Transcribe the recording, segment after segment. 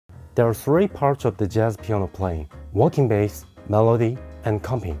there are three parts of the jazz piano playing: walking bass, melody, and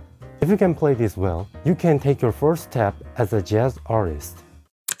comping. If you can play this well, you can take your first step as a jazz artist.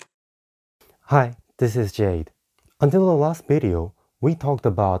 Hi, this is Jade. Until the last video, we talked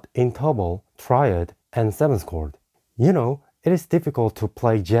about interval, triad, and seventh chord. You know, it is difficult to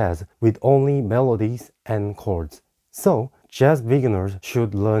play jazz with only melodies and chords. So, jazz beginners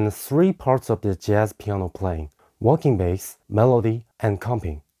should learn three parts of the jazz piano playing: walking bass, melody, and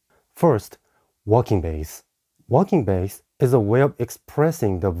comping. First, walking bass. Walking bass is a way of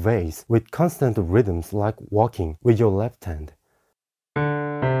expressing the bass with constant rhythms like walking with your left hand.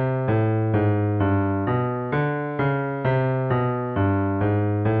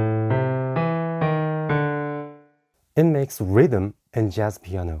 It makes rhythm in jazz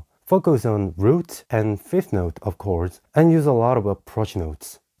piano. Focus on root and fifth note of chords and use a lot of approach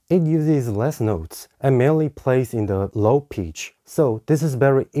notes. It uses less notes and mainly plays in the low pitch, so this is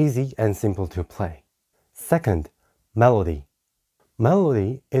very easy and simple to play. Second, melody.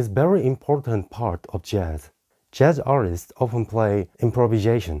 Melody is a very important part of jazz. Jazz artists often play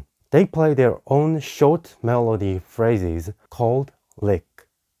improvisation. They play their own short melody phrases called lick.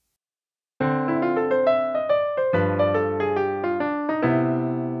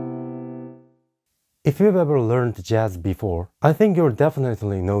 If you've ever learned jazz before, I think you'll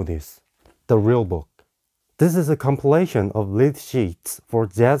definitely know this: the real book. This is a compilation of lead sheets for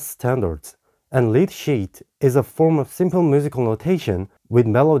jazz standards, and lead sheet is a form of simple musical notation with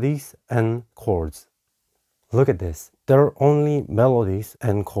melodies and chords. Look at this, there are only melodies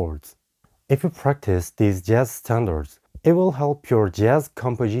and chords. If you practice these jazz standards, it will help your jazz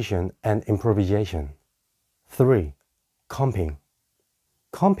composition and improvisation. 3. Comping.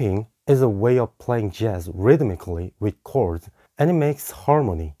 Comping is a way of playing jazz rhythmically with chords, and it makes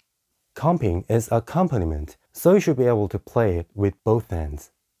harmony. Comping is accompaniment, so you should be able to play it with both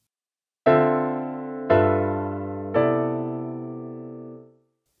hands.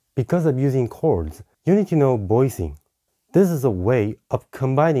 Because of using chords, you need to know voicing. This is a way of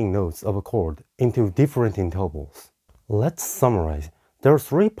combining notes of a chord into different intervals. Let's summarize. There are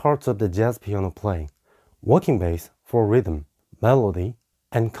three parts of the jazz piano playing: walking bass for rhythm, melody,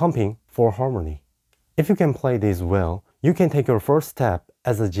 and comping for harmony. If you can play these well, you can take your first step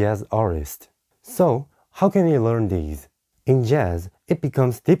as a jazz artist. So, how can you learn these? In jazz, it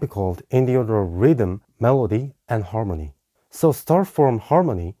becomes difficult in the order of rhythm, melody, and harmony. So start from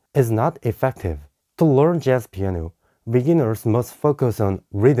harmony is not effective. To learn jazz piano, beginners must focus on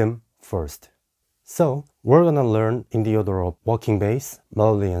rhythm first. So, we're gonna learn in the order of walking bass,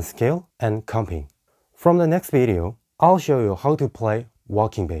 melody and scale, and comping. From the next video, I'll show you how to play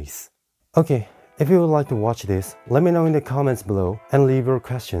walking bass. Okay, if you would like to watch this, let me know in the comments below and leave your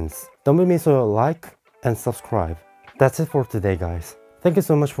questions. Don't be miss a like and subscribe. That's it for today, guys. Thank you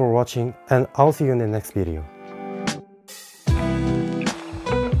so much for watching, and I'll see you in the next video.